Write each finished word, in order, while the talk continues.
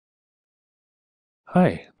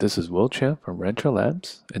Hi, this is Will Chan from Rancher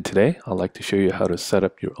Labs, and today I'd like to show you how to set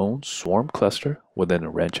up your own Swarm cluster within a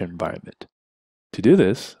Rancher environment. To do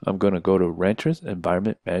this, I'm going to go to Rancher's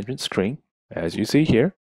Environment Management screen, as you see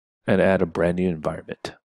here, and add a brand new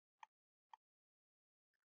environment.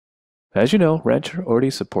 As you know, Rancher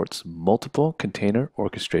already supports multiple container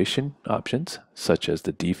orchestration options, such as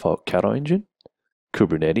the default Cattle engine,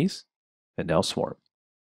 Kubernetes, and now Swarm.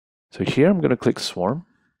 So here I'm going to click Swarm,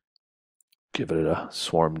 give it a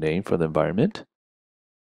Swarm name for the environment.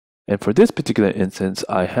 And for this particular instance,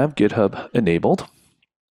 I have GitHub enabled.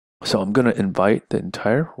 So I'm going to invite the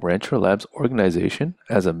entire Rancher Labs organization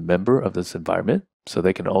as a member of this environment so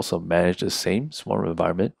they can also manage the same Swarm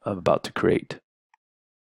environment I'm about to create.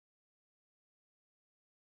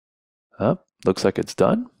 Looks like it's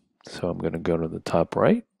done. So I'm going to go to the top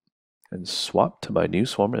right and swap to my new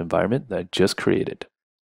Swarm environment that I just created.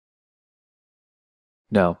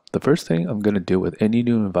 Now, the first thing I'm going to do with any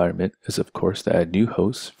new environment is, of course, to add new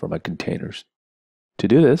hosts for my containers. To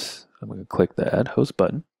do this, I'm going to click the Add Host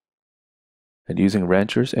button. And using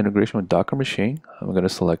Rancher's integration with Docker Machine, I'm going to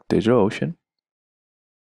select DigitalOcean,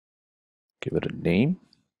 give it a name,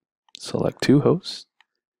 select two hosts,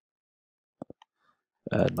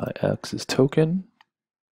 add my access token,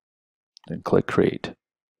 and click Create.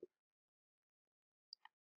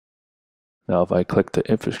 Now, if I click the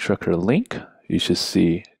infrastructure link, you should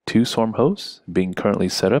see two Swarm hosts being currently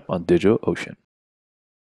set up on DigitalOcean.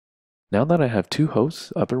 Now that I have two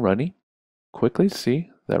hosts up and running, quickly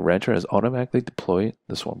see that Rancher has automatically deployed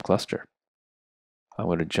the Swarm cluster. I'm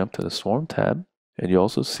going to jump to the Swarm tab, and you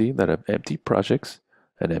also see that I have empty projects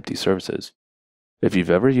and empty services. If you've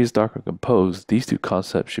ever used Docker Compose, these two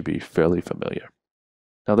concepts should be fairly familiar.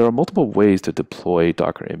 Now, there are multiple ways to deploy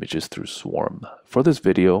Docker images through Swarm. For this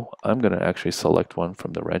video, I'm going to actually select one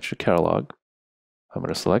from the Rancher catalog. I'm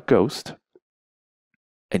going to select Ghost,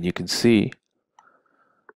 and you can see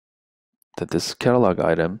that this catalog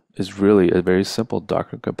item is really a very simple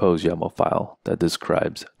Docker Compose YAML file that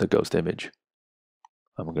describes the Ghost image.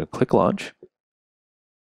 I'm going to click Launch,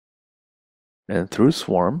 and through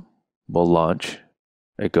Swarm, we'll launch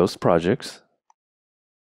a Ghost project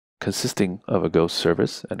consisting of a Ghost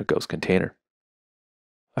service and a Ghost container.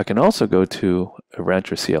 I can also go to a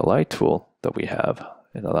Rancher CLI tool that we have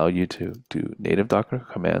and allow you to do native Docker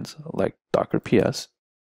commands like Docker PS,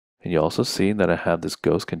 and you also see that I have this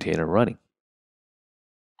Ghost container running.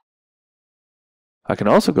 I can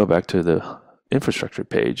also go back to the infrastructure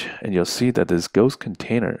page, and you'll see that this Ghost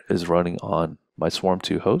container is running on my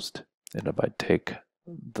Swarm2 host. And if I take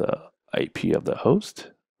the IP of the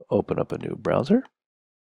host, open up a new browser,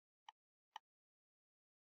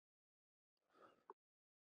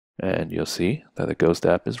 and you'll see that the Ghost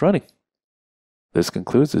app is running. This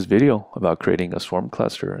concludes this video about creating a Swarm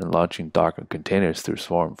cluster and launching Docker containers through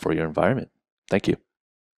Swarm for your environment. Thank you.